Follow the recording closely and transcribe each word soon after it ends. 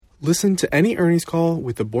Listen to any earnings call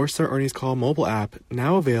with the Borsa Earnings Call mobile app,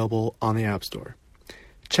 now available on the App Store.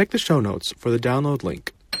 Check the show notes for the download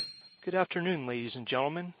link. Good afternoon, ladies and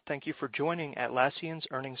gentlemen. Thank you for joining Atlassian's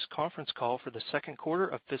earnings conference call for the second quarter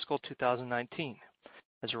of fiscal 2019.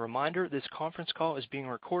 As a reminder, this conference call is being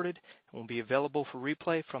recorded and will be available for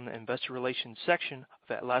replay from the Investor Relations section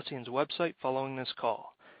of Atlassian's website following this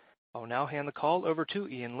call. I will now hand the call over to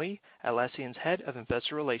Ian Lee, Atlassian's Head of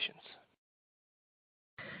Investor Relations.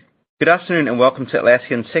 Good afternoon and welcome to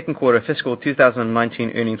Atlassian's second quarter fiscal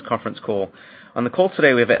 2019 earnings conference call. On the call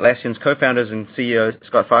today we have Atlassian's co-founders and CEO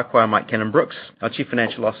Scott Farquhar and Mike Cannon-Brookes, our Chief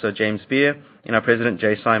Financial Officer James Beer, and our President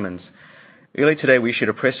Jay Simons. Earlier today we issued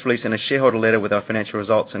a press release and a shareholder letter with our financial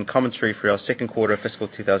results and commentary for our second quarter of fiscal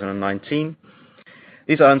 2019.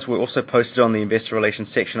 These items were also posted on the Investor Relations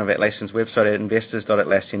section of Atlassian's website at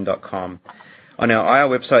investors.atlassian.com. On our IR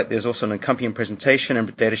website there's also an accompanying presentation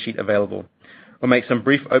and data sheet available. We'll make some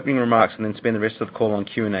brief opening remarks and then spend the rest of the call on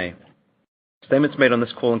Q&A. Statements made on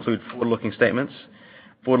this call include forward-looking statements.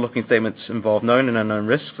 Forward-looking statements involve known and unknown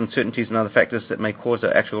risks, uncertainties, and other factors that may cause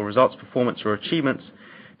our actual results, performance, or achievements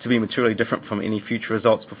to be materially different from any future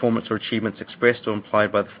results, performance, or achievements expressed or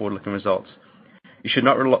implied by the forward-looking results. You should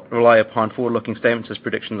not rely upon forward-looking statements as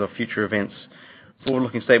predictions of future events.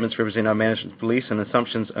 Forward-looking statements represent our management's beliefs and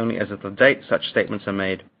assumptions only as of the date such statements are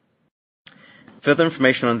made. Further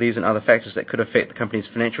information on these and other factors that could affect the company's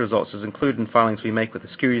financial results is included in filings we make with the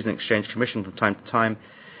Securities and Exchange Commission from time to time,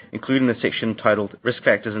 including the section titled Risk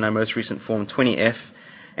Factors in our most recent Form 20-F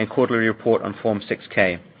and quarterly report on Form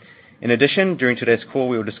 6-K. In addition, during today's call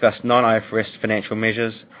we will discuss non-IFRS financial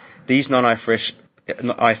measures. These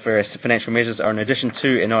non-IFRS financial measures are in addition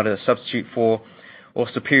to and not a substitute for or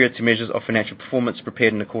superior to measures of financial performance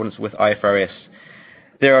prepared in accordance with IFRS.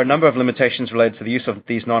 There are a number of limitations related to the use of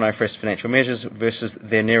these non-IFRS financial measures versus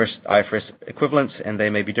their nearest IFRS equivalents, and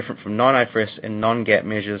they may be different from non-IFRS and non-GAAP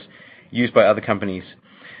measures used by other companies.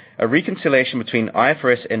 A reconciliation between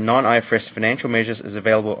IFRS and non-IFRS financial measures is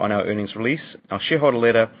available on our earnings release, our shareholder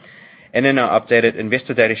letter, and in our updated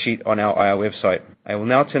investor data sheet on our IR website. I will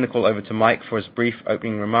now turn the call over to Mike for his brief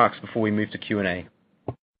opening remarks before we move to Q&A.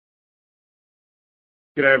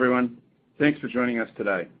 Good day, everyone. Thanks for joining us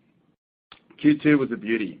today. Q2 was a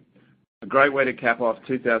beauty, a great way to cap off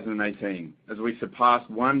 2018 as we surpassed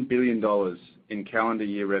 $1 billion in calendar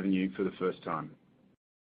year revenue for the first time.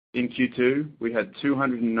 In Q2, we had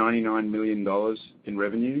 $299 million in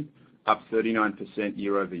revenue, up 39%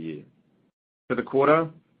 year over year. For the quarter,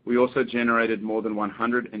 we also generated more than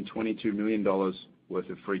 $122 million worth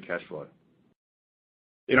of free cash flow.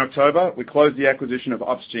 In October, we closed the acquisition of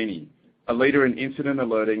Opsgenie, a leader in incident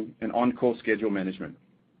alerting and on-call schedule management.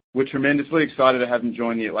 We're tremendously excited to have them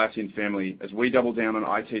join the Atlassian family as we double down on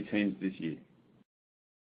IT teams this year.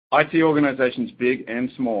 IT organizations big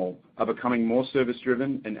and small are becoming more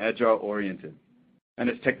service-driven and agile-oriented, and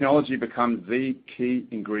as technology becomes the key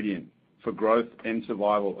ingredient for growth and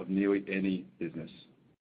survival of nearly any business.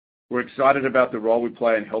 We're excited about the role we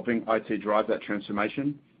play in helping IT drive that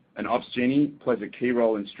transformation, and Opsgenie plays a key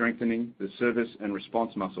role in strengthening the service and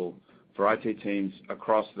response muscle for IT teams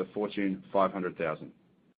across the Fortune 500,000.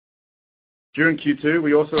 During Q2,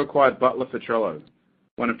 we also acquired Butler for Trello,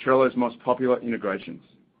 one of Trello's most popular integrations.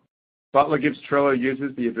 Butler gives Trello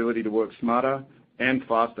users the ability to work smarter and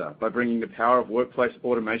faster by bringing the power of workplace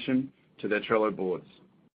automation to their Trello boards.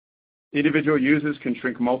 Individual users can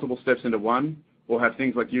shrink multiple steps into one, or have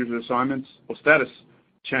things like user assignments or status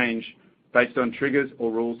change based on triggers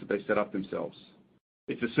or rules that they set up themselves.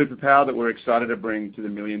 It's a superpower that we're excited to bring to the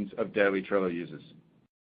millions of daily Trello users.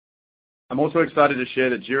 I'm also excited to share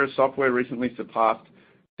that Jira Software recently surpassed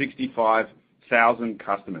 65,000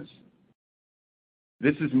 customers.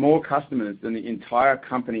 This is more customers than the entire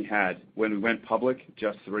company had when we went public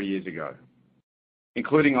just 3 years ago.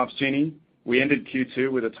 Including Opsgenie, we ended Q2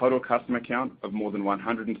 with a total customer count of more than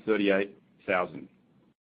 138,000.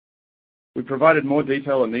 We provided more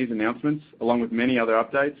detail on these announcements, along with many other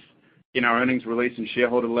updates, in our earnings release and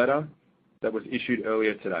shareholder letter that was issued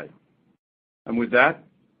earlier today. And with that,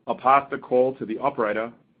 I'll pass the call to the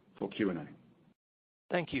operator for Q&A.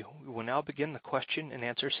 Thank you. We will now begin the question and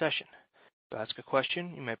answer session. To ask a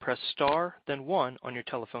question, you may press star, then 1 on your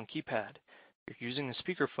telephone keypad. If you're using a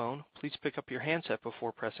speakerphone, please pick up your handset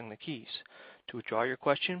before pressing the keys. To withdraw your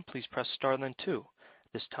question, please press star, then 2.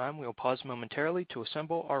 At this time, we will pause momentarily to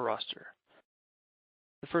assemble our roster.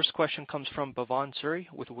 The first question comes from Bhavan Suri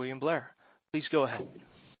with William Blair. Please go ahead.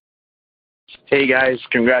 Hey guys,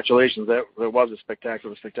 congratulations. That was a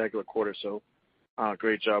spectacular quarter, so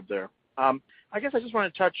great job there. I guess I just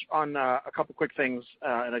want to touch on a couple quick things,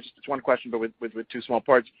 and it's one question, but with two small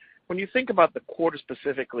parts. when you think about the quarter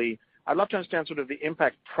specifically, I'd love to understand sort of the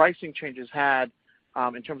impact pricing changes had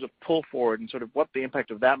in terms of pull forward and sort of what the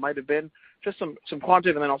impact of that might have been. Just some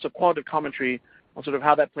quantitative and then also qualitative commentary on sort of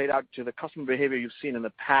how that played out to the customer behavior you've seen in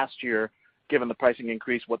the past year, given the pricing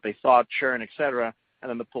increase, what they thought, churn, et cetera, and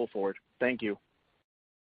then the pull forward. Thank you.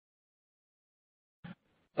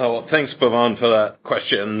 Oh, well, thanks, Bhavan, for that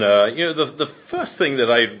question. The first thing that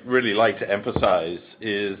I'd really like to emphasize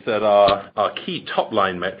is that our key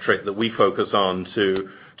top-line metric that we focus on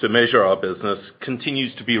to measure our business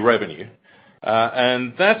continues to be revenue.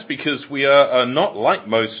 And that's because we are not like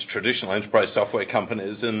most traditional enterprise software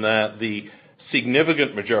companies in that the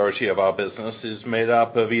significant majority of our business is made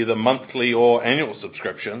up of either monthly or annual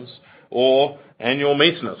subscriptions or annual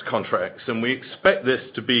maintenance contracts. And we expect this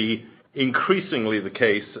to be increasingly the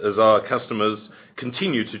case as our customers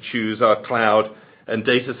continue to choose our cloud and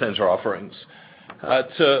data center offerings.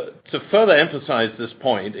 To further emphasize this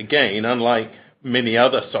point, again, unlike many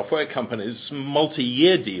other software companies,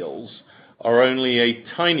 multi-year deals are only a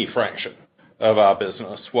tiny fraction of our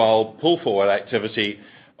business, while pull-forward activity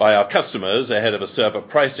by our customers ahead of a server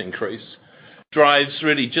price increase drives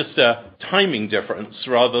really just a timing difference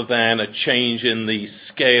rather than a change in the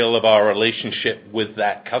scale of our relationship with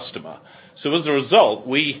that customer. So as a result,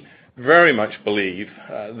 we very much believe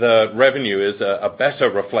the revenue is a better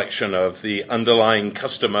reflection of the underlying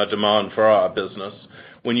customer demand for our business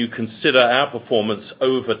when you consider our performance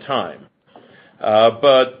over time.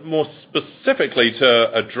 But more specifically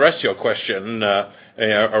to address your question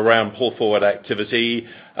around pull-forward activity,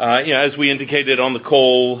 as we indicated on the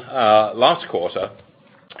call last quarter,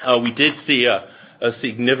 we did see a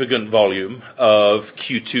significant volume of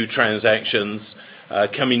Q2 transactions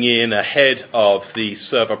coming in ahead of the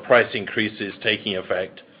server price increases taking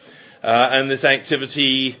effect. And this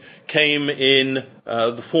activity came in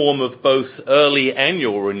the form of both early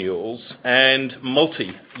annual renewals and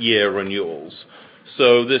multi-year renewals.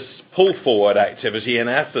 So this pull-forward activity, in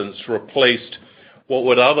essence, replaced what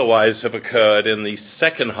would otherwise have occurred in the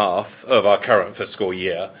second half of our current fiscal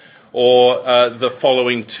year or the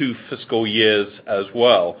following 2 fiscal years as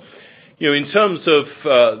well. In terms of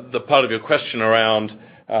the part of your question around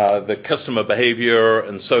the customer behavior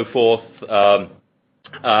and so forth,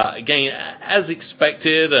 again, as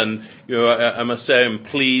expected, and I must say I'm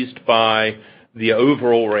pleased by the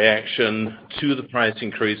overall reaction to the price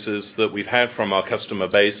increases that we've had from our customer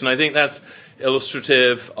base. And I think that's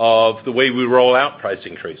illustrative of the way we roll out price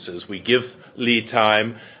increases. We give lead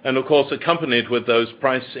time, and of course, accompanied with those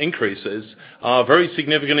price increases are very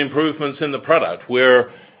significant improvements in the product.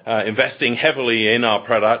 We're investing heavily in our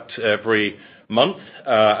product every month,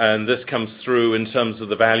 and this comes through in terms of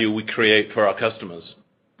the value we create for our customers.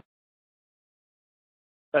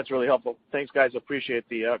 That's really helpful. Thanks, guys. Appreciate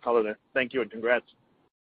the color there. Thank you, and congrats.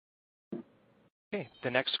 Okay, the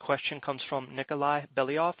next question comes from Nikolay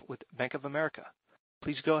Beliov with Bank of America.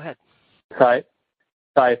 Please go ahead. Hi,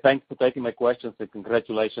 thanks for taking my questions, and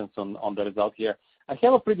congratulations on the result here. I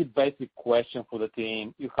have a pretty basic question for the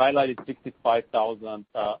team. You highlighted 65,000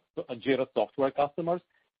 Jira Software customers.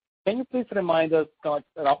 Can you please remind us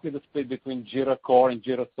roughly the split between Jira Core and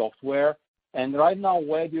Jira Software? And right now,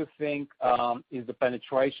 where do you think is the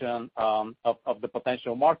penetration of the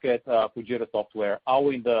potential market for Jira Software? Are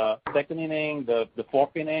we in the second inning, the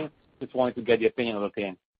fourth inning? Just wanted to get the opinion of the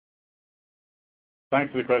team.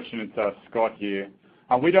 Thanks for the question. It's Scott here.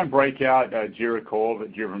 We don't break out Jira Core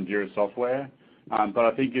from Jira Software, but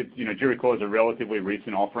I think Jira Core is a relatively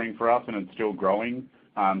recent offering for us, and it's still growing.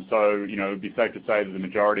 So it would be safe to say that the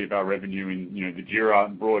majority of our revenue in the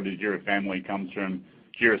Jira broader Jira family comes from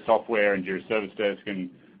Jira Software and Jira Service Desk,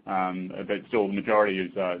 but still the majority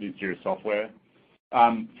is Jira Software.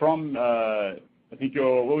 I think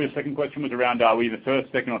your second question was around are we in the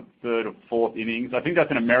first, second, or third, or fourth innings? I think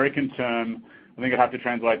that's an American term. I think I'd have to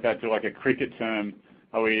translate that to like a cricket term.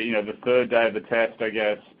 Are we the third day of the test, I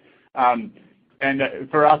guess? And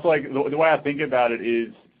for us, like the way I think about it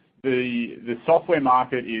is the software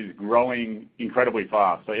market is growing incredibly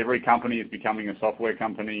fast. So every company is becoming a software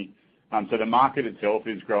company. So the market itself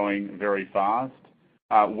is growing very fast.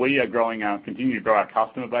 We are continue to grow our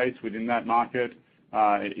customer base within that market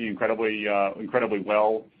incredibly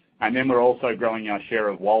well. And then we're also growing our share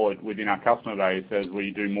of wallet within our customer base as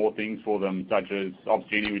we do more things for them, such as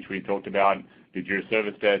Opsgenie, which we talked about, the Jira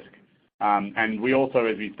Service Desk. And we also,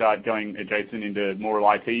 as we start going adjacent into more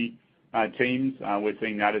IT teams, we're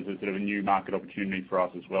seeing that as a sort of a new market opportunity for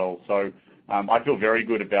us as well. So I feel very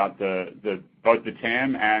good about both the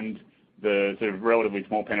TAM and the sort of relatively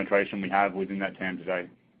small penetration we have within that TAM today.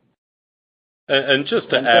 And just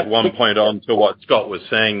to add one point on to what Scott was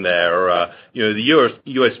saying there, the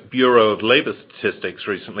U.S. Bureau of Labor Statistics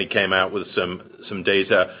recently came out with some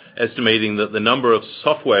data estimating that the number of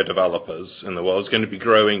software developers in the world is going to be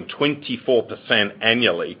growing 24%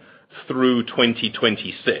 annually through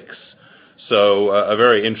 2026. So a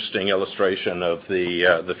very interesting illustration of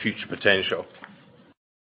the future potential.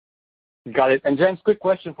 Got it. And James, quick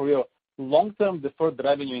question for you. Long-term deferred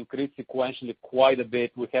revenue increased sequentially quite a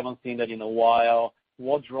bit. We haven't seen that in a while.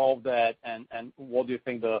 What drove that, and what do you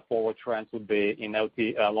think the forward trends would be in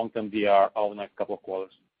long-term DR over the next couple of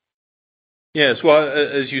quarters? Yes, well,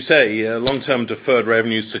 as you say, long-term deferred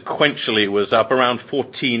revenue sequentially was up around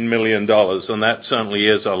 $14 million, and that certainly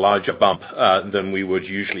is a larger bump than we would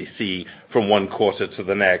usually see from one quarter to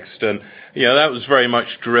the next. And that was very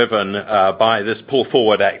much driven by this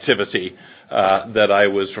pull-forward activity that I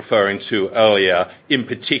was referring to earlier, in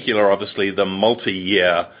particular, obviously, the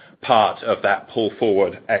multi-year part of that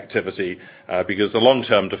pull-forward activity, because the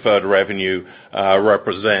long-term deferred revenue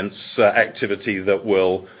represents activity that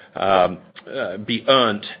will be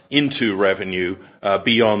earned into revenue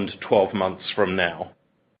beyond 12 months from now.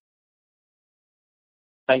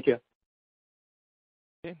 Thank you.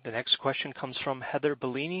 Okay, the next question comes from Heather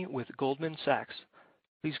Bellini with Goldman Sachs.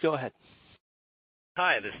 Please go ahead.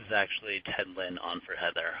 Hi, this is actually Ted Lin on for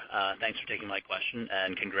Heather. Thanks for taking my question,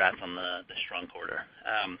 and congrats on the strong quarter.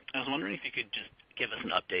 I was wondering if you could just give us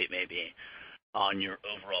an update maybe on your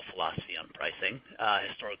overall philosophy on pricing.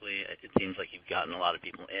 Historically, it seems like you've gotten a lot of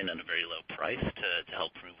people in at a very low price to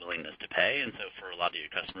help prove willingness to pay, and so for a lot of your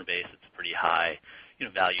customer base, it's a pretty high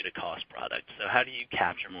value to cost product. So how do you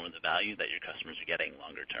capture more of the value that your customers are getting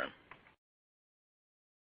longer term?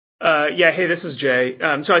 Hey, this is Jay.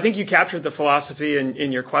 So I think you captured the philosophy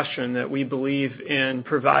in your question, that we believe in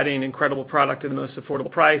providing incredible product at the most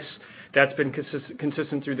affordable price. That's been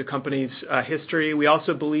consistent through the company's history. We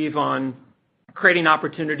also believe on creating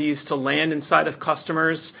opportunities to land inside of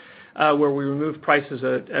customers where we remove prices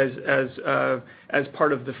as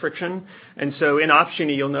part of the friction. And so in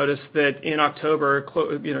Opsgenie, you'll notice that in October,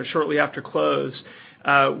 shortly after close,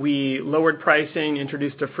 we lowered pricing,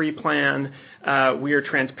 introduced a free plan. We are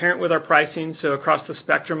transparent with our pricing, so across the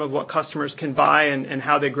spectrum of what customers can buy and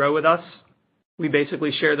how they grow with us, we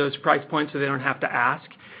basically share those price points so they don't have to ask.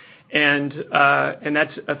 And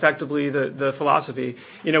that's effectively the philosophy.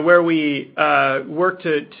 Where we work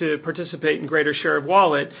to participate in greater share of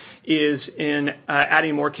wallet is in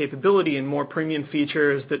adding more capability and more premium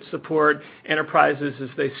features that support enterprises as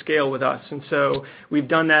they scale with us. And so we've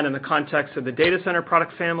done that in the context of the data center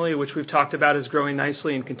product family, which we've talked about is growing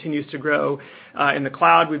nicely and continues to grow. In the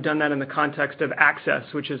cloud, we've done that in the context of Access,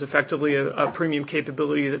 which is effectively a premium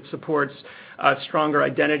capability that supports stronger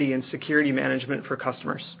identity and security management for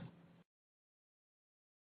customers.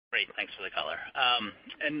 Great. Thanks for the color.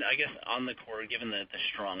 And I guess on the core, given the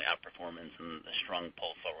strong outperformance and the strong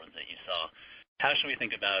pull forward that you saw, how should we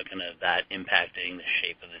think about kind of that impacting the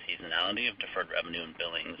shape of the seasonality of deferred revenue and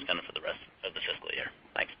billings kind of for the rest of the fiscal year?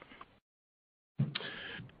 Thanks.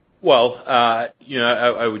 Well,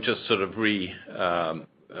 I would just sort of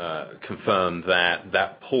confirm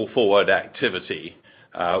that pull forward activity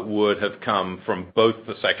would have come from both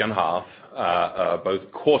the second half,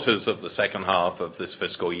 both quarters of the second half of this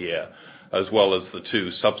fiscal year, as well as the two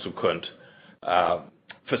subsequent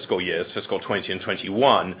fiscal years, fiscal 20 and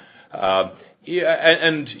 21.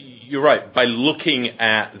 And you're right, by looking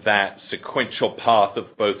at that sequential path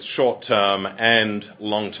of both short-term and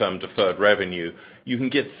long-term deferred revenue, you can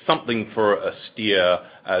get something for a steer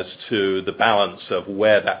as to the balance of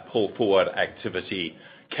where that pull forward activity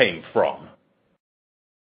came from.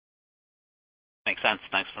 Makes sense.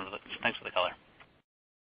 Thanks for the color.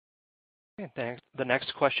 Okay, thanks. The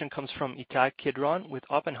next question comes from Ittai Kidron with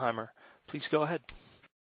Oppenheimer. Please go ahead.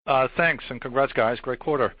 Thanks, and congrats, guys. Great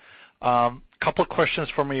quarter. Couple of questions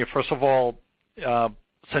for me. First of all,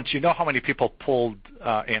 since you know how many people pulled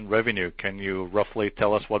in revenue, can you roughly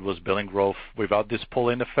tell us what was billing growth without this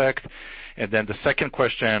pull-in effect? And then the second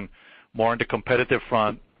question, more on the competitive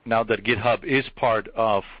front, now that GitHub is part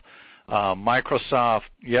of Microsoft,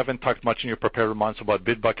 you haven't talked much in your prepared remarks about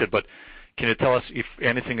Bitbucket, but can you tell us if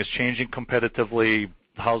anything is changing competitively?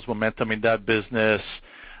 How's momentum in that business?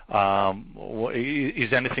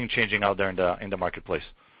 Is anything changing out there in the marketplace?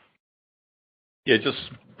 Yeah, just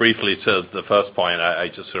briefly to the first point, I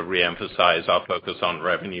just sort of reemphasize our focus on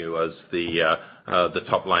revenue as the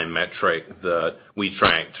top-line metric that we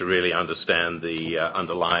track to really understand the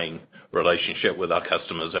underlying relationship with our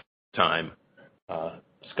customers at the time.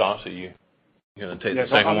 Scott, are you going to take the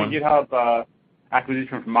second one? GitHub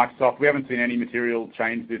acquisition from Microsoft, we haven't seen any material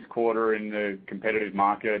change this quarter in the competitive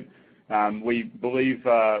market. We believe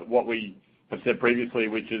what we have said previously,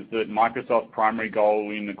 which is that Microsoft's primary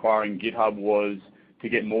goal in acquiring GitHub was to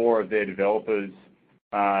get more of their developers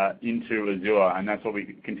into Azure, and that's what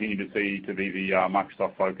we continue to see to be the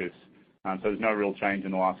Microsoft focus. So there's no real change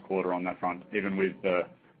in the last quarter on that front, even with the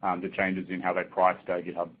changes in how they priced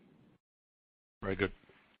GitHub. Very good.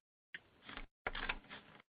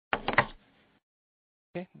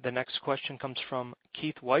 Okay, the next question comes from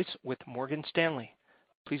Keith Weiss with Morgan Stanley.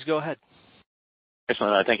 Please go ahead.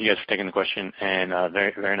 Excellent. Thank you guys for taking the question, and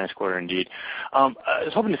very, very nice quarter indeed. I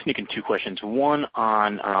was hoping to sneak in two questions. One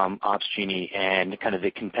on Opsgenie and kind of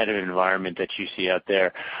the competitive environment that you see out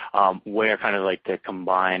there, where kind of like the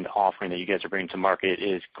combined offering that you guys are bringing to market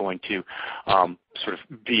is going to sort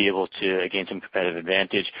of be able to gain some competitive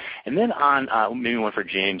advantage. And then on maybe one for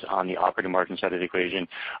James on the operating margin side of the equation,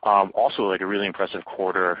 also like a really impressive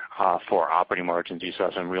quarter for operating margins. You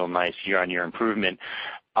saw some real nice year-on-year improvement.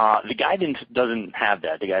 The guidance doesn't have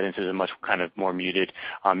that. The guidance is a much kind of more muted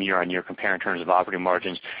year-on-year compare in terms of operating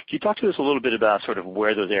margins. Can you talk to us a little bit about sort of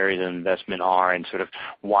where those areas of investment are and sort of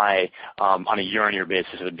why on a year-on-year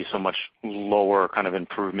basis it would be so much lower kind of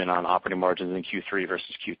improvement on operating margins in Q3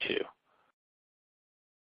 versus Q2?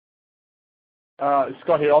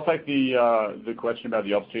 Scott here. I'll take the question about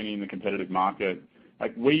the Opsgenie in the competitive market.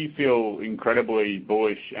 Like, we feel incredibly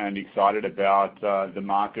bullish and excited about the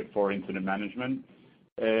market for incident management.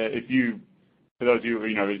 For those of you who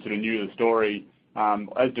are sort of new to the story,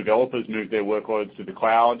 as developers move their workloads to the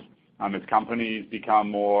cloud, as companies become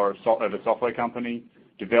more of a software company,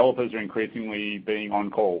 developers are increasingly being on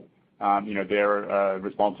call. They're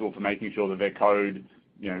responsible for making sure that their code,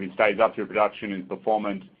 it stays up through production and is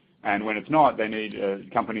performant. And when it's not,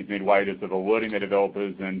 companies need ways of alerting their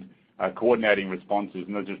developers and coordinating responses.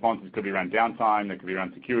 And those responses could be around downtime, they could be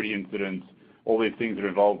around security incidents, all these things that are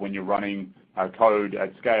involved when you're running code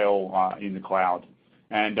at scale in the cloud.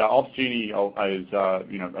 And Opsgenie is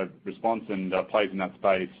a response and plays in that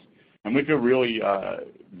space. And we feel really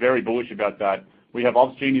very bullish about that. We have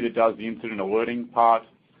Opsgenie that does the incident alerting part.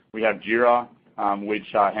 We have Jira, which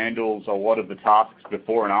handles a lot of the tasks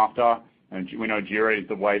before and after. And we know Jira is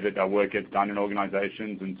the way that our work gets done in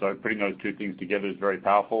organizations, and so putting those two things together is very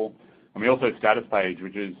powerful. And we also have StatusPage,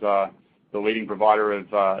 which is the leading provider of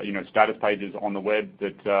status pages on the web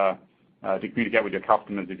that to communicate with your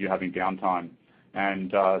customers if you're having downtime.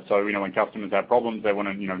 And so when customers have problems, they want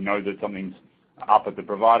to know that something's up at the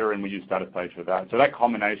provider, and we use StatusPage for that. So that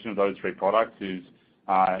combination of those three products is,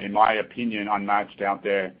 in my opinion, unmatched out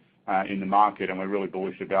there in the market, and we're really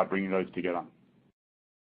bullish about bringing those together.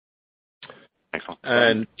 Excellent.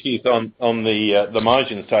 And Keith, on the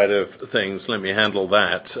margin side of things, let me handle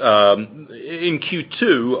that. In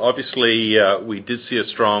Q2, obviously, we did see a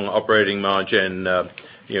strong operating margin,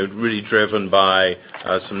 really driven by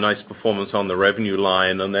some nice performance on the revenue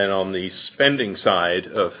line, and then on the spending side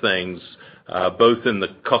of things, both in the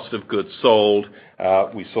cost of goods sold,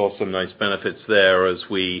 we saw some nice benefits there as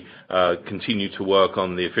we continue to work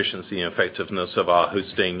on the efficiency and effectiveness of our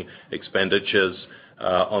hosting expenditures.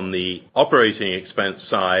 On the operating expense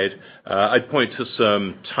side, I'd point to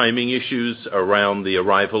some timing issues around the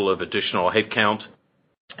arrival of additional headcount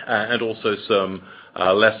and also some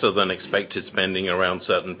lesser than expected spending around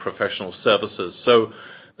certain professional services. So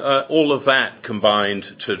all of that combined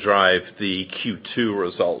to drive the Q2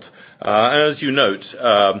 result. As you note,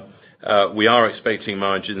 we are expecting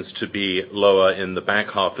margins to be lower in the back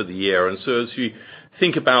half of the year. And so as you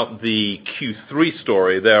think about the Q3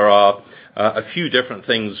 story, there are a few different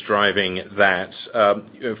things driving that.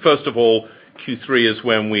 First of all, Q3 is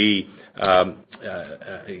when we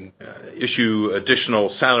issue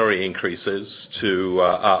additional salary increases to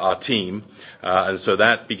our team, and so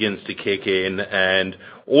that begins to kick in. And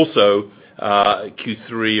also,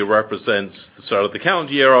 Q3 represents the start of the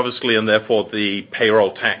calendar year, obviously, and therefore the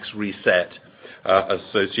payroll tax reset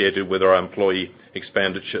associated with our employee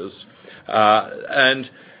expenditures. And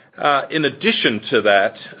in addition to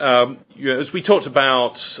that, as we talked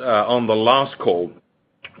about on the last call,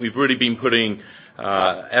 we've really been putting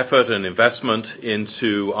effort and investment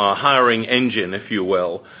into our hiring engine, if you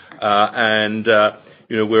will. And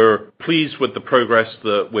we're pleased with the progress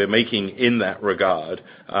that we're making in that regard.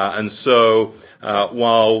 And so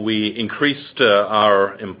while we increased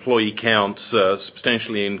our employee count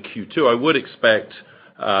substantially in Q2, I would expect,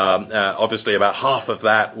 obviously about half of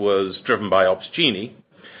that was driven by Opsgenie.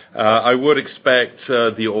 I would expect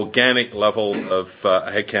the organic level of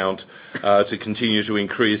headcount to continue to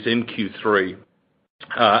increase in Q3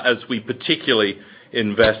 as we particularly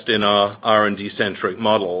invest in our R&D-centric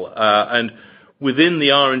model. And Within the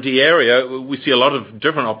R&D area, we see a lot of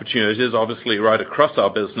different opportunities, obviously, right across our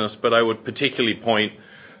business, but I would particularly point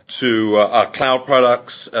to our cloud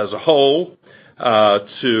products as a whole,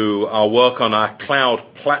 to our work on our cloud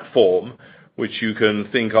platform, which you can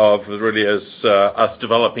think of really as us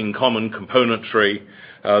developing common componentry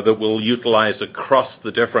that we'll utilize across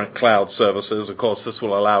the different cloud services. Of course, this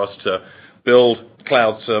will allow us to build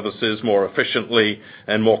cloud services more efficiently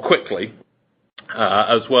and more quickly,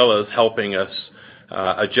 as well as helping us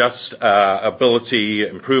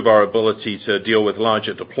improve our ability to deal with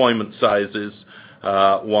larger deployment sizes,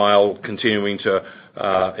 while continuing to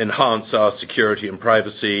enhance our security and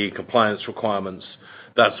privacy, compliance requirements,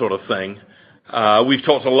 that sort of thing. We've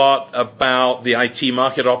talked a lot about the IT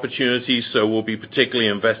market opportunities, so we'll be particularly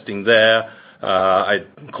investing there. I'd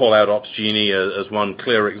call out Opsgenie as one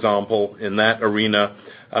clear example in that arena.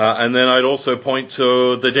 And then I'd also point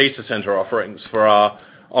to the data center offerings for our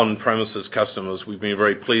on-premises customers. We've been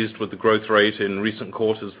very pleased with the growth rate in recent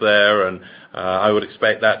quarters there, and I would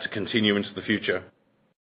expect that to continue into the future.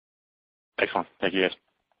 Excellent. Thank you, guys.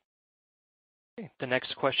 Okay. The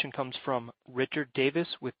next question comes from Richard Davis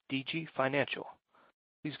with DG Financial.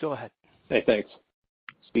 Please go ahead. Hey, thanks.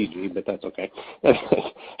 It's DG, but that's okay.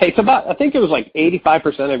 Hey, so I think it was like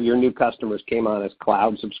 85% of your new customers came on as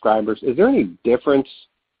cloud subscribers. Is there any difference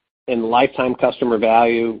in lifetime customer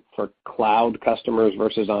value for cloud customers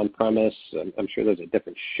versus on-premise? I'm sure there's a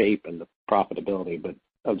different shape in the profitability, but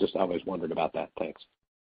I've just always wondered about that. Thanks.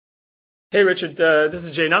 Hey, Richard, this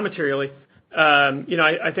is Jay. Not materially.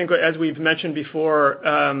 I think as we've mentioned before,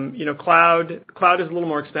 cloud is a little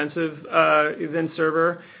more expensive than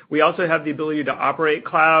server. We also have the ability to operate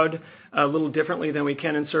cloud a little differently than we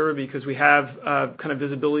can in server because we have kind of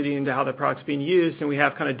visibility into how the product's being used, and we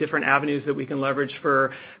have kind of different avenues that we can leverage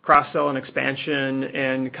for cross-sell and expansion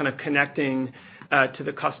and kind of connecting to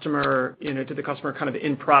the customer kind of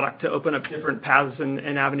in product to open up different paths and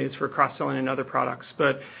avenues for cross-selling and other products.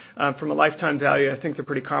 But from a lifetime value, I think they're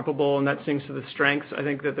pretty comparable, and that sings to the strengths, I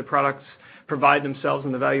think, that the products provide themselves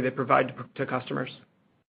and the value they provide to customers.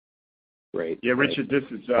 Great. Yeah, Richard, this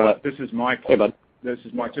is Mike. Hey, bud. This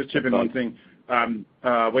is Mike. Just chip in one thing.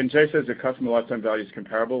 When Jay says the customer lifetime value is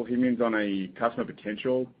comparable, he means on a customer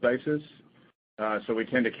potential basis. So we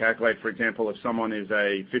tend to calculate, for example, if someone is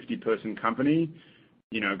a 50-person company,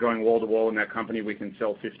 going wall to wall in that company, we can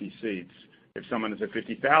sell 50 seats. If someone is a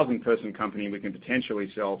 50,000-person company, we can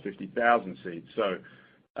potentially sell 50,000 seats. So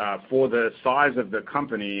for the size of the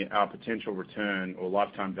company, our potential return or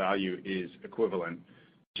lifetime value is equivalent.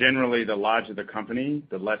 Generally, the larger the company,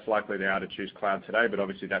 the less likely they are to choose cloud today, but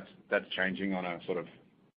obviously that's changing on a sort of,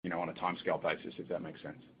 on a timescale basis, if that makes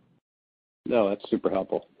sense. No, that's super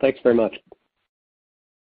helpful. Thanks very much.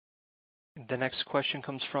 The next question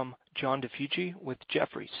comes from John DiFucci with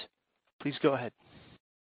Jefferies. Please go ahead.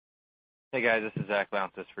 Hey, guys. This is Zach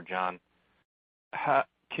Bounces for John.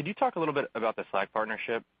 Could you talk a little bit about the Slack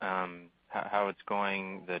partnership, how it's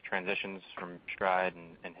going, the transitions from Stride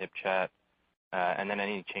and HipChat, and then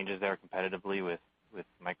any changes there competitively with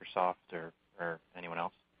Microsoft or anyone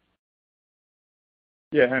else?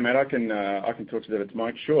 Yeah, hey, Matt, I can talk to that. It's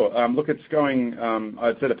Mike. Sure. Look, it's going,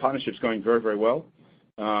 I'd say the partnership's going very, very well.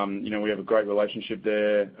 We have a great relationship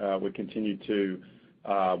there. We continue to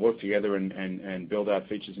work together and build out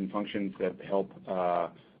features and functions that help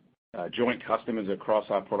joint customers across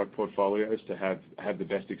our product portfolios to have the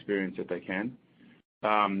best experience that they can.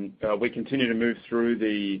 We continue to move through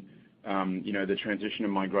the transition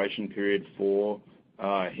and migration period for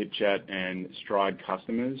HipChat and Stride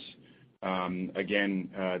customers. Again,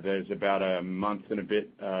 there's about a month and a bit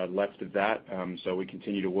left of that, so we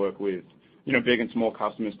continue to work with big and small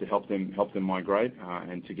customers to help them migrate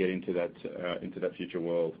and to get into that future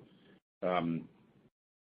world.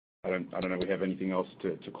 I don't know if we have anything else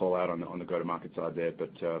to call out on the go-to-market side there, but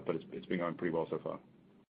it's been going pretty well so far.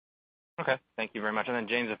 Okay, thank you very much. And then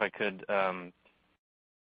James, if I could,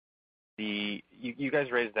 you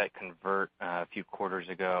guys raised that convert a few quarters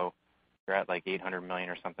ago. You're at like $800 million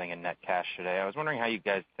or something in net cash today. I was wondering how you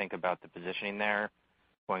guys think about the positioning there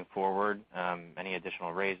going forward. Any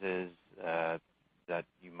additional raises that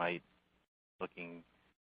you might looking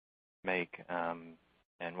to make,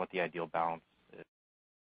 and what the ideal balance is?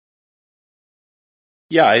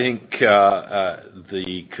 Yeah, I think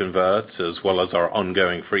the convert, as well as our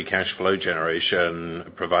ongoing free cash flow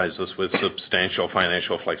generation, provides us with substantial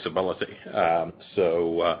financial flexibility.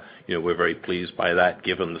 So we're very pleased by that,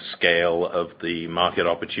 given the scale of the market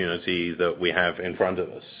opportunity that we have in front of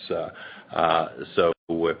us. So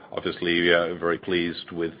we're obviously very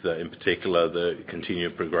pleased with, in particular, the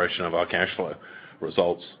continued progression of our cash flow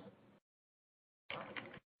results.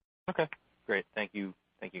 Okay. Great. Thank you.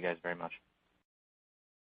 Thank you guys very much.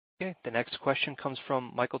 Okay, the next question comes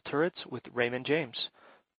from Michael Turits with Raymond James.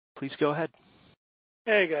 Please go ahead.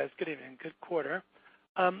 Hey, guys. Good evening. Good quarter.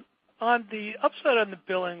 On the upside on the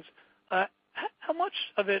billings, how much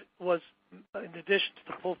of it was, in addition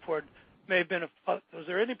to the pull forward, may have been, was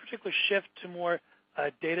there any particular shift to more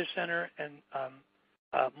data center and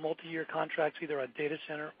multi-year contracts, either on data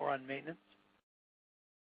center or on maintenance?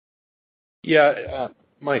 Yeah,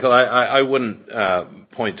 Michael, I wouldn't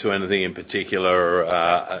point to anything in particular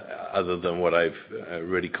other than what I've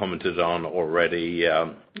really commented on already.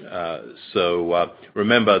 So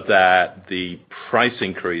remember that the price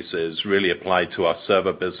increases really applied to our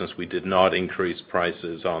server business. We did not increase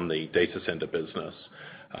prices on the data center business.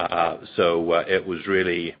 So it was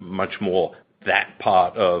really much more that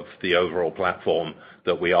part of the overall platform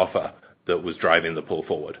that we offer that was driving the pull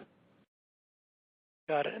forward.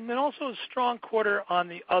 Got it. And then also a strong quarter on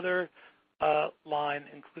the other line,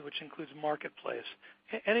 which includes Marketplace.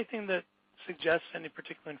 Anything that suggests any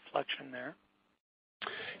particular inflection there?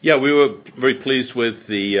 Yeah, we were very pleased with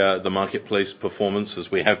the Marketplace performance,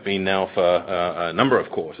 as we have been now for a number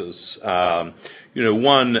of quarters.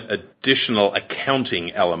 One additional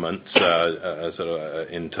accounting element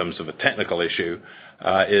in terms of a technical issue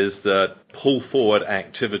is that pull forward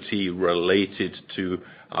activity related to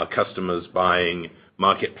our customers buying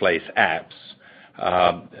Marketplace apps.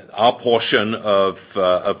 Our portion of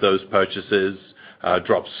those purchases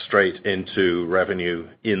drops straight into revenue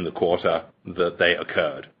in the quarter that they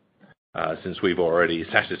occurred, since we've already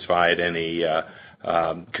satisfied any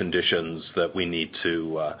conditions that we need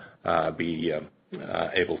to be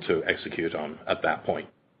able to execute on at that point.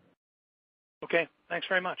 Okay, thanks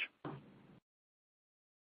very much.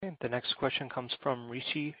 Okay, the next question comes from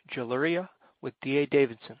Rishi Jaluria with D.A.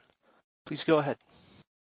 Davidson. Please go ahead.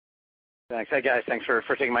 Thanks. Hey, guys. Thanks for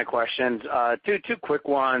taking my questions. Two quick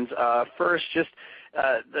ones. First, just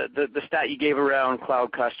the stat you gave around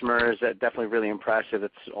cloud customers, definitely really impressive.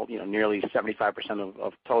 It's nearly 75%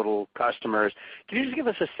 of total customers. Can you just give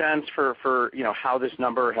us a sense for how this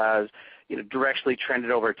number has directionally trended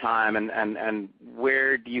over time, and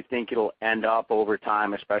where do you think it'll end up over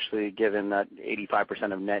time, especially given that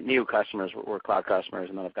 85% of net new customers were cloud customers?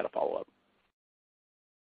 And then I've got a follow-up.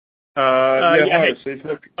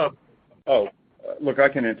 Look, I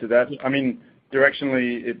can answer that. I mean,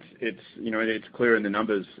 directionally, it's clear in the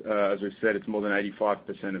numbers. As we've said, it's more than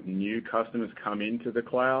 85% of new customers come into the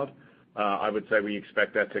cloud. I would say we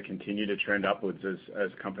expect that to continue to trend upwards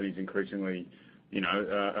as companies increasingly,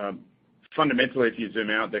 fundamentally, if you zoom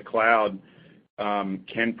out, the cloud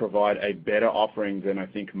can provide a better offering than I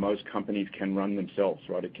think most companies can run themselves,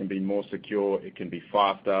 right? It can be more secure. It can be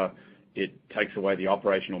faster. It takes away the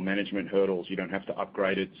operational management hurdles. You don't have to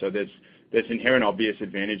upgrade it. So there's inherent obvious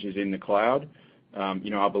advantages in the cloud.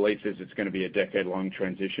 Our belief is it's going to be a decade-long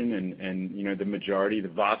transition, and the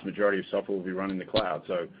vast majority of software will be run in the cloud.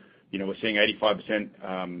 So, we're seeing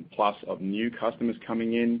 85% plus of new customers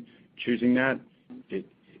coming in, choosing that.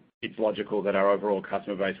 It's logical that our overall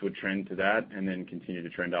customer base would trend to that and then continue to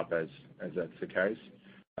trend up as that's the case.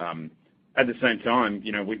 At the same time,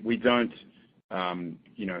 we don't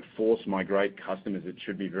force migrate customers. It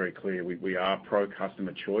should be very clear. We are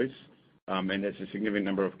pro-customer choice, and there's a significant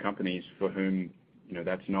number of companies for whom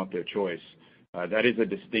that's not their choice. That is a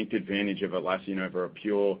distinct advantage of Atlassian over a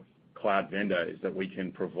pure cloud vendor, is that we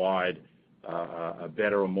can provide a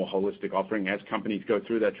better or more holistic offering as companies go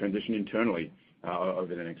through that transition internally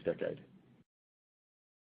over the next decade.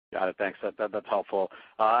 Got it. Thanks. That's helpful.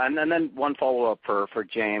 And then one follow-up for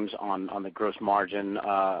James on the gross margin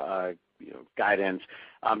guidance.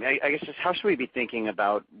 I guess just how should we be thinking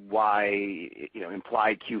about why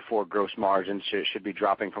implied Q4 gross margins should be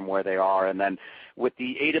dropping from where they are? And then with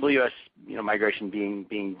the AWS migration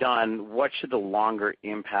being done, what should the longer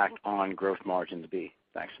impact on gross margins be?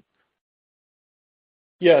 Thanks.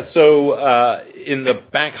 Yeah, so in the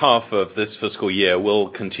back half of this fiscal year, we'll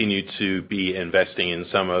continue to be investing in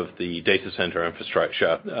some of the data center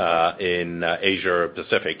infrastructure in Asia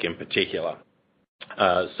Pacific in particular.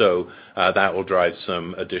 So that will drive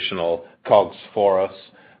some additional COGS for us.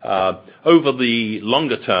 Over the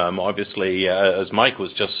longer term, obviously, as Mike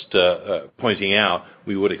was just pointing out,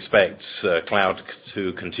 we would expect cloud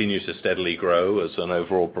to continue to steadily grow as an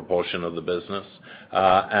overall proportion of the business.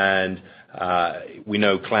 And we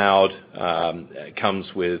know cloud comes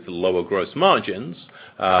with lower gross margins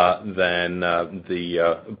than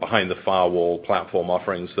the behind the firewall platform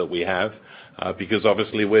offerings that we have, because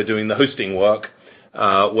obviously we're doing the hosting work,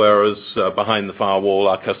 whereas behind the firewall,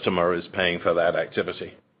 our customer is paying for that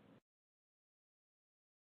activity.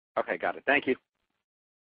 Okay, got it. Thank you.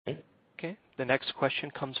 Okay. The next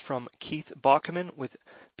question comes from Keith Bachman with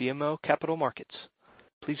BMO Capital Markets.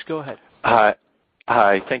 Please go ahead.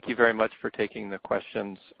 Hi. Thank you very much for taking the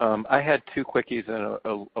questions. I had two quickies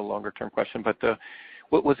and a longer-term question, but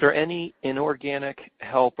was there any inorganic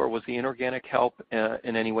help, or was the inorganic help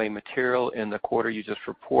in any way material in the quarter you just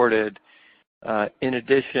reported? In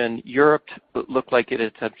addition, Europe looked like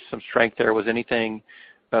it had some strength there. Was anything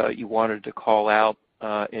you wanted to call out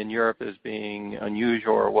in Europe as being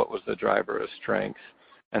unusual, or what was the driver of strength?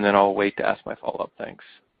 And then I'll wait to ask my follow-up. Thanks.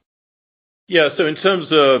 Yeah, so in terms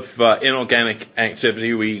of inorganic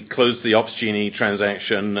activity, we closed the Opsgenie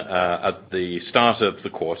transaction at the start of the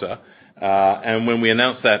quarter. And when we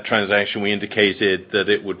announced that transaction, we indicated that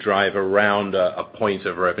it would drive around a point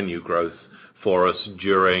of revenue growth for us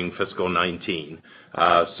during fiscal 19.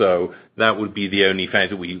 So that would be the only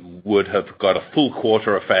factor. We would have got a full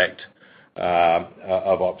quarter effect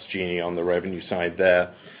of Opsgenie on the revenue side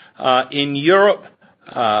there. In Europe,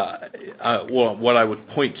 what I would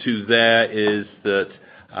point to there is that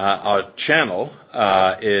our channel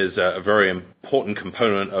is a very important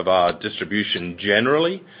component of our distribution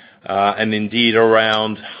generally, and indeed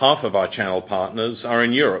around half of our channel partners are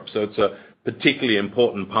in Europe. So it's a particularly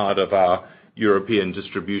important part of our European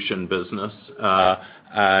distribution business.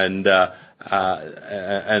 And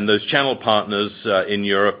those channel partners in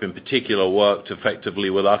Europe in particular worked effectively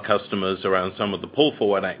with our customers around some of the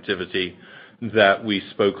pull-forward activity that we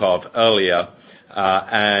spoke of earlier.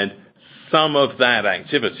 And some of that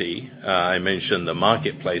activity, I mentioned the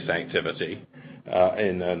marketplace activity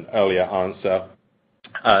in an earlier answer,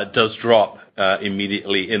 does drop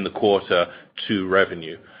immediately in the quarter to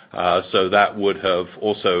revenue. So that would have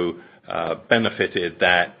also benefited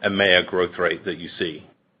that EMEA growth rate that you see.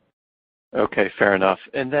 Okay, fair enough.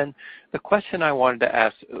 And then the question I wanted to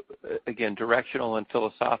ask, again, directional and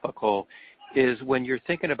philosophical, is when you're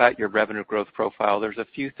thinking about your revenue growth profile, there's a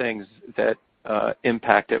few things that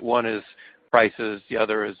impact it. One is prices, the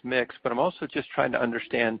other is mix, but I'm also just trying to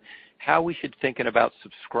understand how we should thinking about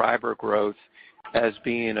subscriber growth as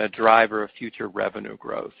being a driver of future revenue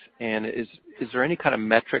growth. And is there any kind of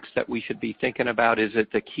metrics that we should be thinking about? Is it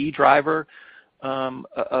the key driver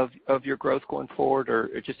of your growth going forward, or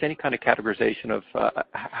just any kind of categorization of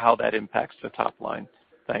how that impacts the top line?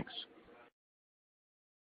 Thanks.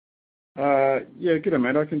 Yeah, good,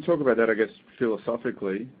 mate. I can talk about that, I guess,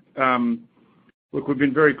 philosophically. Look, we've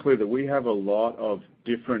been very clear that we have a lot of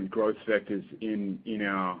different growth vectors in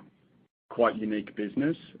our quite unique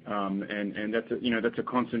business, and that's a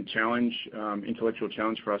constant challenge, intellectual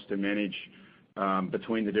challenge for us to manage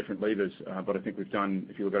between the different levers. But I think we've done,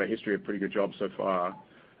 if you look at our history, a pretty good job so far.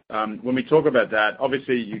 When we talk about that,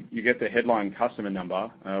 obviously you get the headline customer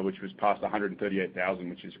number, which was past 138,000,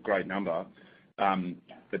 which is a great number.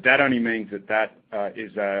 But that only means that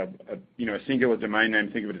is a singular domain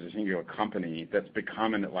name. Think of it as a singular company that's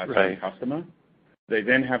become an Atlassian customer. They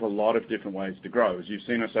then have a lot of different ways to grow. As you've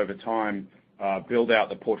seen us over time build out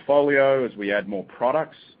the portfolio, as we add more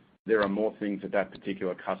products, there are more things that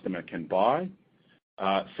particular customer can buy.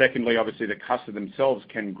 Secondly, obviously, the customer themselves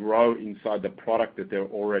can grow inside the product that they're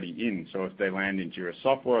already in. So if they land in Jira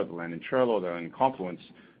Software, or they land in Trello, or they land in Confluence,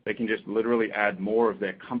 they can just literally add more of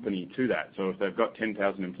their company to that. So if they've got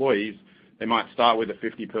 10,000 employees, they might start with a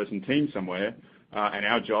 50-person team somewhere, and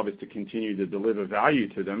our job is to continue to deliver value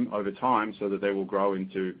to them over time so that they will grow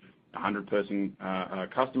into a 100-person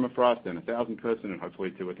customer for us, then a 1,000-person, and hopefully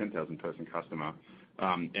to a 10,000-person customer.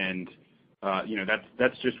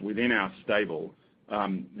 That's just within our stable.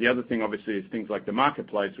 The other thing, obviously, is things like the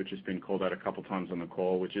marketplace, which has been called out a couple times on the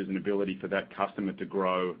call, which is an ability for that customer to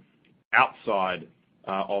grow outside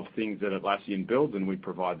of things that Atlassian builds, and we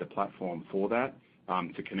provide the platform for that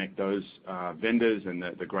to connect those vendors and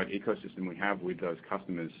the great ecosystem we have with those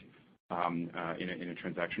customers in a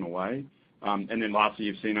transactional way. And then lastly,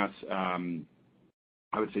 you've seen us,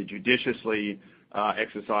 I would say, judiciously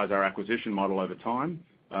exercise our acquisition model over time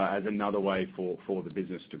as another way for the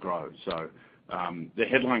business to grow. So the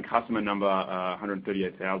headline customer number,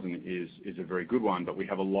 138,000, is a very good one, but we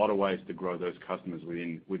have a lot of ways to grow those customers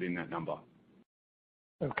within that number.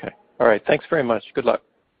 Okay. All right. Thanks very much. Good luck.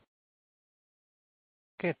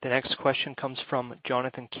 Okay. The next question comes from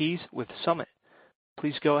Jonathan Kees with Summit.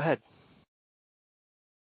 Please go ahead.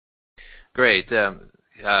 Great.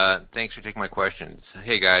 Thanks for taking my questions.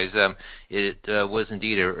 Hey, guys. It was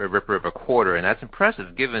indeed a ripper of a quarter, and that's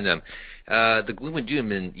impressive given the gloom and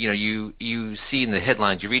doom. And you see in the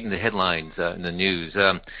headlines, you read in the headlines in the news.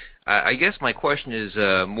 I guess my question is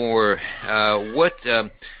more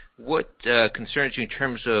what concerns you in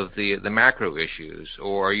terms of the macro issues,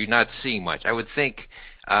 or are you not seeing much? I would think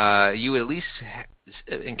you at least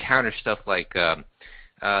encounter stuff like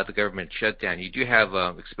the government shutdown. You do have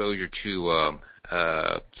exposure to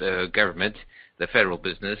the government, the federal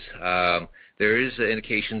business. There is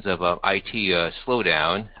indications of IT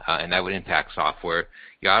slowdown, and that would impact software.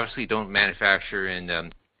 You obviously don't manufacture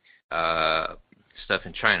in stuff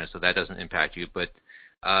in China, so that doesn't impact you. But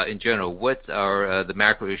in general, what are the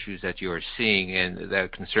macro issues that you are seeing and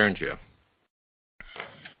that concerns you?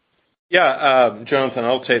 Yeah, Jonathan,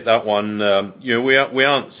 I'll take that one. We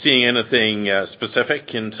aren't seeing anything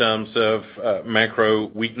specific in terms of macro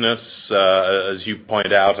weakness. As you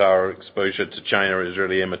point out, our exposure to China is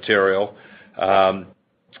really immaterial.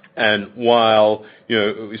 And while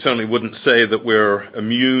we certainly wouldn't say that we're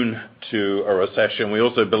immune to a recession, we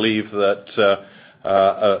also believe that,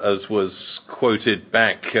 as was quoted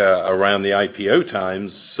back around the IPO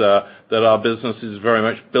times, that our business is very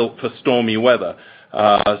much built for stormy weather.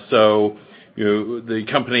 So the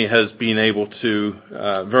company has been able to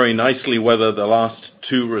very nicely weather the last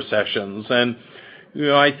two recessions. And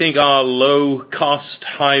I think our low-cost,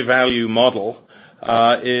 high-value model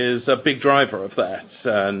is a big driver of that.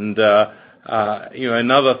 And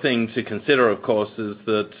another thing to consider, of course, is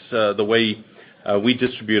that the way we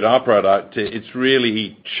distribute our product, it's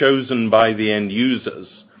really chosen by the end users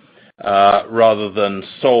rather than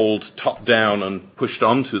sold top-down and pushed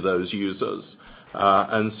onto those users.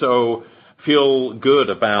 And so feel good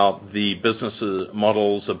about the business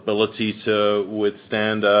model's ability to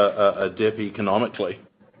withstand a dip economically.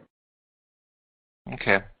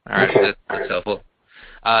 Okay. All right. That's helpful.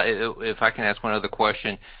 If I can ask one other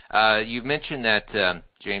question. You mentioned that,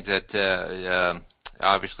 James, that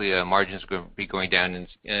obviously margins are going to be going down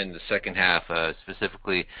in the second half,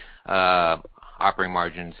 specifically operating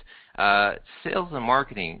margins. Sales and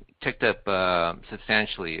marketing ticked up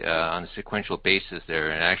substantially on a sequential basis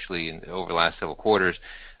there, and actually over the last several quarters.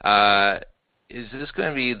 Is this going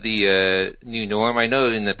to be the new norm? I know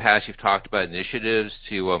in the past you've talked about initiatives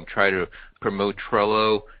to try to promote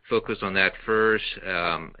Trello, focus on that first,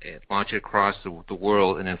 launch it across the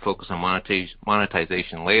world, and then focus on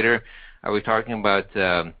monetization later. Are we talking about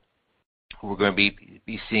we're going to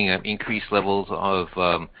be seeing increased levels of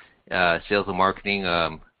sales and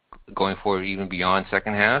marketing going forward even beyond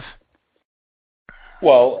second half?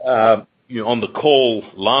 Well, on the call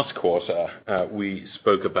last quarter, we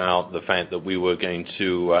spoke about the fact that we were going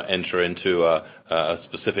to enter into a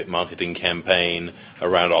specific marketing campaign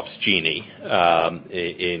around Ops Genie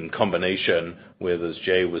in combination with, as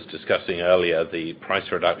Jay was discussing earlier, the price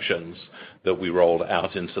reductions that we rolled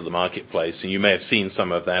out into the marketplace. And you may have seen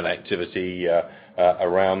some of that activity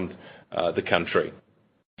around the country.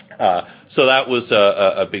 So that was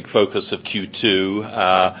a big focus of Q2,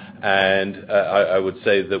 and I would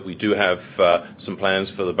say that we do have some plans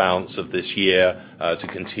for the balance of this year to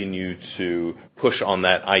continue to push on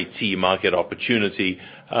that IT market opportunity.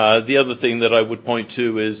 The other thing that I would point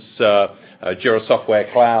to is Jira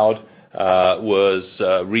Software Cloud was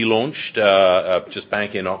relaunched just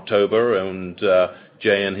back in October, and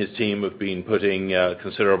Jay and his team have been putting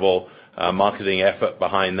considerable marketing effort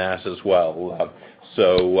behind that as well.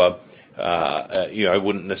 So, I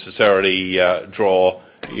wouldn't necessarily draw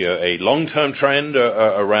a long-term trend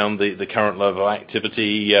around the current level of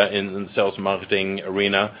activity in the sales and marketing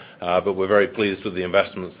arena, but we're very pleased with the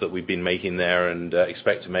investments that we've been making there and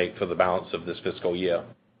expect to make for the balance of this fiscal year.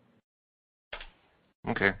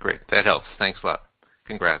 Okay, great. That helps. Thanks a lot.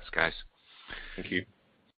 Congrats, guys. Thank you.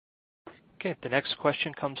 Okay, the next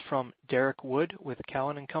question comes from Derek Wood with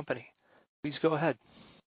Cowen and Company. Please go ahead.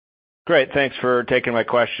 Great. Thanks for taking my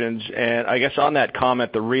questions. And I guess on that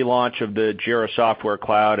comment, the relaunch of the Jira Software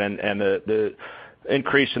Cloud and the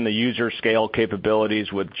increase in the user scale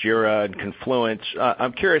capabilities with Jira and Confluence,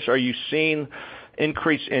 I'm curious, are you seeing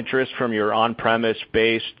increased interest from your on-premise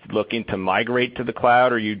base looking to migrate to the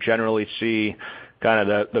cloud, or you generally see kind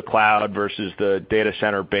of the cloud versus the data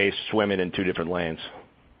center base swimming in two different lanes?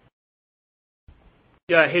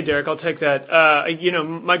 Yeah. Hey, Derek, I'll take that.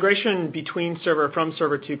 Migration from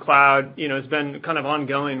server to cloud, has been kind of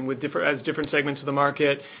ongoing with different segments of the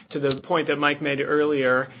market, to the point that Mike made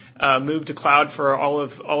earlier, move to cloud for all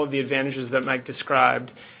of the advantages that Mike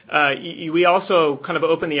described. We also kind of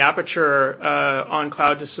opened the aperture on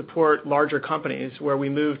cloud to support larger companies, where we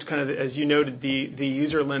moved kind of, as you noted, the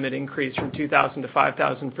user limit increase from 2,000 to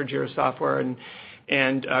 5,000 for Jira Software,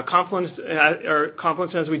 and Confluence,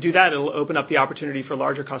 as we do that, it'll open up the opportunity for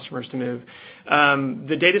larger customers to move.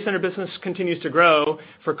 The data center business continues to grow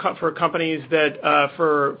for companies that,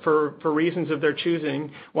 for reasons of their choosing,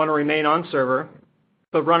 want to remain on server.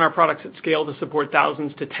 but run our products at scale to support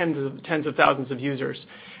thousands to tens of thousands of users.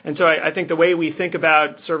 And so I think the way we think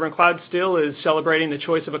about server and cloud still is celebrating the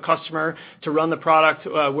choice of a customer to run the product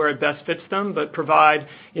where it best fits them, but provide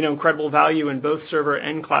incredible value in both server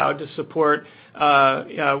and cloud to support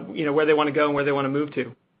where they want to go and where they want to move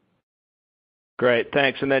to. Great,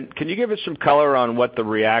 thanks. And then can you give us some color on what the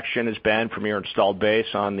reaction has been from your installed base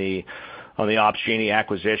on the Opsgenie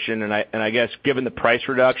acquisition? And I guess given the price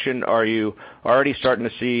reduction, are you already starting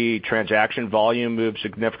to see transaction volume move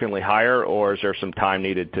significantly higher, or is there some time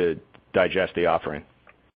needed to digest the offering?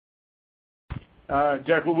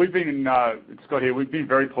 Jack, well, it's Scott here. We've been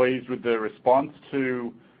very pleased with the response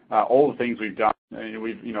to all the things we've done.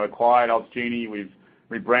 We've acquired Opsgenie, we've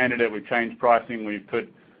rebranded it, we've changed pricing, we've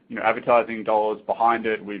put advertising dollars behind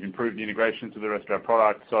it, we've improved the integration to the rest of our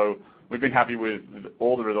products. So we've been happy with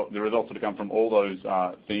all the results that have come from all those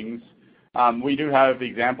things. We do have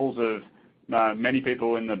examples of many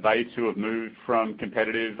people in the base who have moved from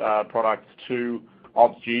competitive products to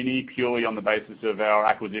Opsgenie purely on the basis of our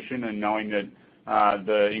acquisition and knowing that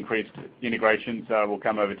the increased integrations will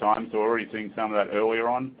come over time. So we're already seeing some of that earlier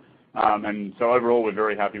on. And so overall, we're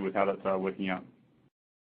very happy with how that's working out.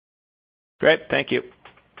 Great, thank you.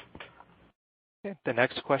 Okay, the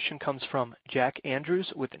next question comes from Jack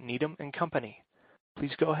Andrews with Needham & Company. Please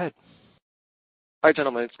go ahead. Hi,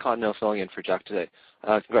 gentlemen. It's Connell filling in for Jack today.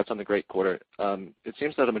 Congrats on the great quarter. It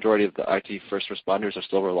seems that a majority of the IT first responders are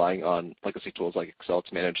still relying on legacy tools like Excel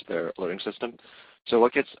to manage their alerting system. So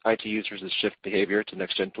what gets IT users to shift behavior to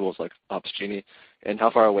next-gen tools like Opsgenie, and how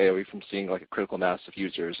far away are we from seeing like a critical mass of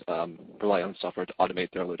users rely on software to automate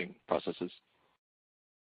their alerting processes?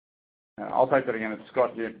 I'll take that again. It's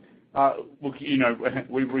Scott here. Look,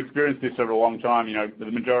 we've experienced this over a long time. The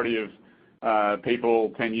majority of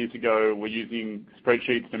people 10 years ago were using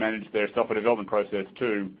spreadsheets to manage their software development process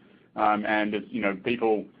too. And as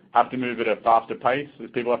people have to move at a faster pace,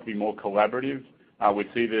 as people have to be more collaborative, we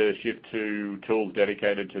see the shift to tools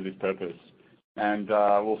dedicated to this purpose. And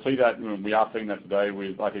we'll see that, we are seeing that today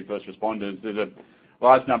with IT first responders. There's a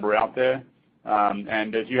large number out there,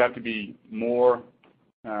 and as you have to be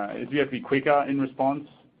quicker in response,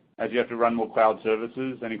 as you have to run more cloud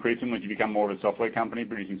services, and increasingly as you become more of a software company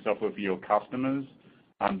producing software for your customers,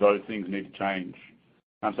 those things need to change.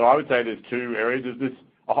 So I would say there's two areas. There's this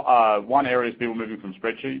one area is people moving from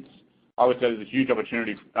spreadsheets. I would say there's a huge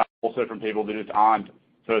opportunity also from people that just aren't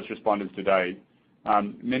first responders today.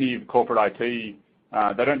 Many corporate IT,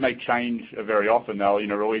 they don't make change very often. They'll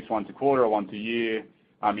release once a quarter or once a year.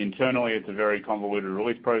 Internally, it's a very convoluted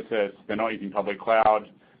release process. They're not using public cloud.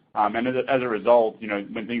 And as a result,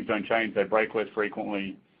 when things don't change, they break less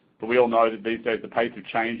frequently. But we all know that these days the pace of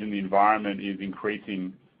change in the environment is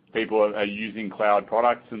increasing. People are using cloud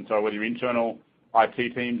products, and so whether you're internal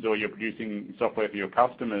IT teams or you're producing software for your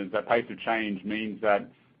customers, that pace of change means that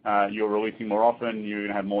you're releasing more often, you're going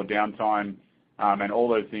to have more downtime, and all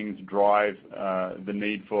those things drive the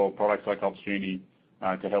need for products like Opsgenie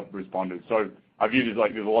to help responders. So I view there's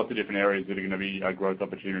lots of different areas that are going to be growth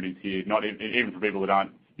opportunities here, not even for people that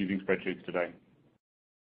aren't using spreadsheets today.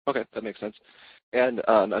 Okay, that makes sense. And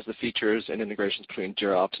as the features and integrations between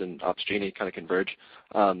Jira Ops and Opsgenie kind of converge,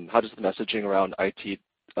 how does the messaging around IT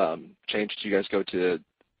change? Do you guys go to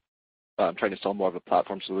trying to sell more of a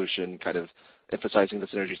platform solution, kind of emphasizing the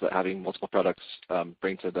synergies that having multiple products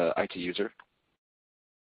bring to the IT user?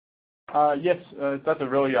 Yes, that's a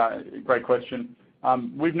really great question.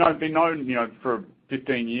 We've been known, for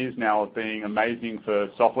 15 years now of being amazing for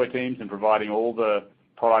software teams and providing all the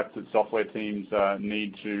products that software teams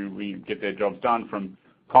need to get their jobs done, from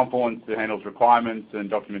Confluence that handles requirements and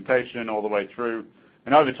documentation all the way through.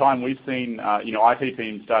 And over time, we've seen IT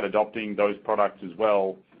teams start adopting those products as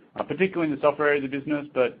well, particularly in the software area of the business,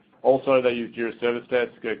 but also they use Jira Service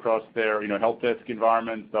Desk across their help desk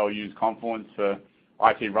environments. They'll use Confluence for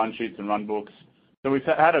IT run sheets and run books. So we've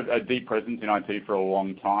had a deep presence in IT for a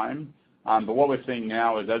long time. But what we're seeing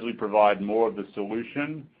now is as we provide more of the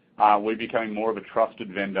solution, we're becoming more of a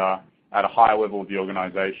trusted vendor at a higher level of the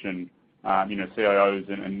organization,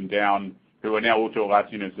 CIOs and down, who are now looked to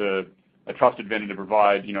Atlassian as a trusted vendor to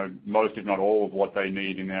provide, most if not all of what they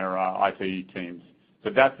need in their IT teams.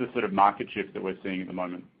 So that's the sort of market shift that we're seeing at the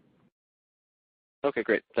moment. Okay,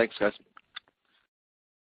 great. Thanks, guys.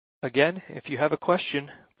 Again, if you have a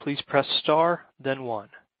question, please press star, then 1.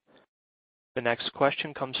 The next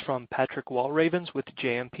question comes from Patrick Walravens with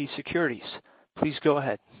JMP Securities. Please go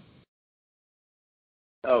ahead.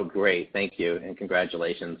 Oh, great. Thank you, and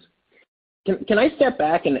congratulations. Can I step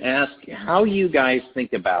back and ask how you guys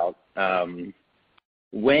think about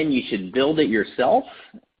when you should build it yourself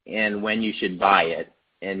and when you should buy it?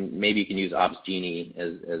 And maybe you can use Opsgenie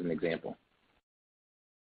as an example.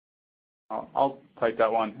 I'll take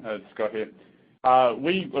that one, Scott here.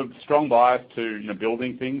 We have a strong bias to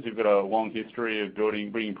building things. We've got a long history of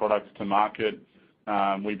bringing products to market.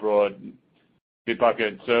 We brought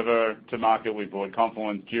Bitbucket Server to market. We brought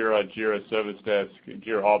Confluence, Jira Service Desk,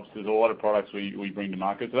 Jira Ops. There's a lot of products we bring to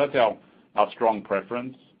market. So that's our strong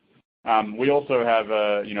preference. We also have,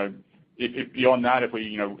 if beyond that,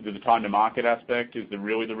 there's a time to market aspect is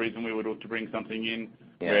really the reason we would look to bring something in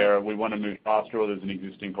where we want to move faster or there's an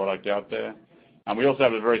existing product out there. We also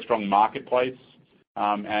have a very strong marketplace.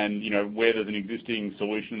 And where there's an existing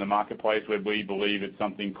solution in the marketplace where we believe it's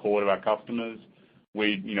something core to our customers,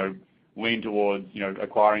 we lean towards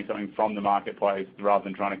acquiring something from the marketplace rather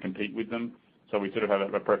than trying to compete with them. So we sort of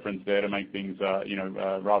have a preference there to make things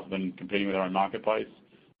rather than competing with our own marketplace.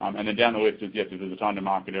 And then down the list is, yes, if there's a time to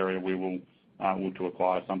market area, we will look to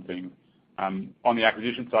acquire something. On the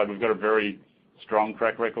acquisition side, we've got a very strong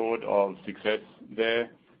track record of success there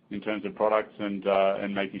in terms of products and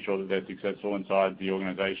making sure that they're successful inside the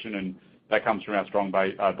organization. And that comes from our strong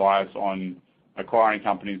bias on acquiring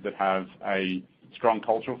companies that have a strong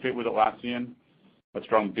cultural fit with Atlassian, a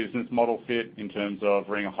strong business model fit in terms of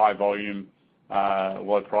bringing a high volume,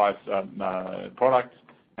 low price product,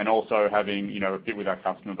 and also having a fit with our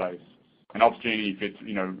customer base. And Opsgenie fits,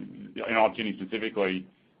 in Opsgenie specifically,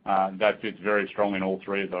 that fits very strongly in all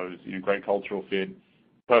three of those. Great cultural fit,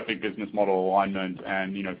 perfect business model alignment,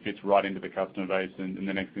 and fits right into the customer base and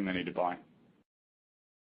the next thing they need to buy.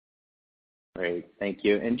 Great, thank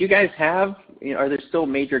you. And do you guys have, are there still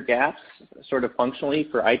major gaps sort of functionally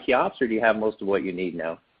for IT ops, or do you have most of what you need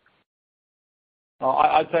now?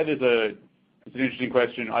 I'd say it's an interesting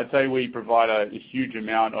question. I'd say we provide a huge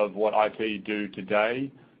amount of what IT do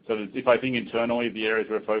today. So if I think internally the areas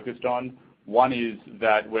we're focused on, one is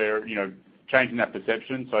that we're changing that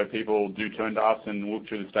perception so people do turn to us and look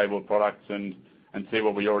through the stable of products and see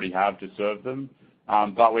what we already have to serve them.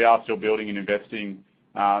 But we are still building and investing.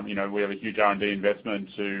 We have a huge R&D investment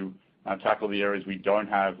to tackle the areas we don't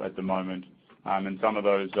have at the moment. And some of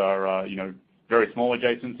those are, very small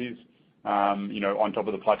adjacencies, on top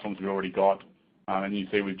of the platforms we've already got. And you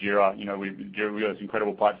see with Jira, we've got this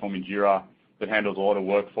incredible platform in Jira that handles a lot of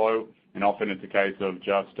workflow. And often it's a case of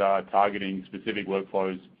just targeting specific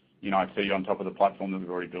workflows in IT on top of the platform that we've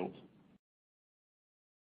already built.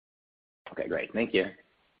 Okay, great. Thank you.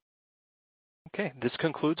 Okay, this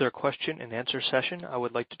concludes our question and answer session. I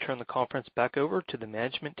would like to turn the conference back over to the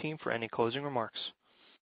management team for any closing remarks.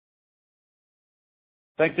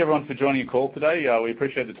 Thanks everyone for joining the call today. We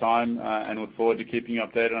appreciate the time and look forward to keeping you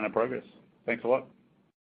updated on our progress. Thanks a lot.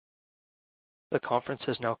 The conference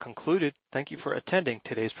has now concluded. Thank you for attending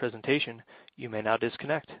today's presentation. You may now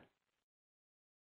disconnect.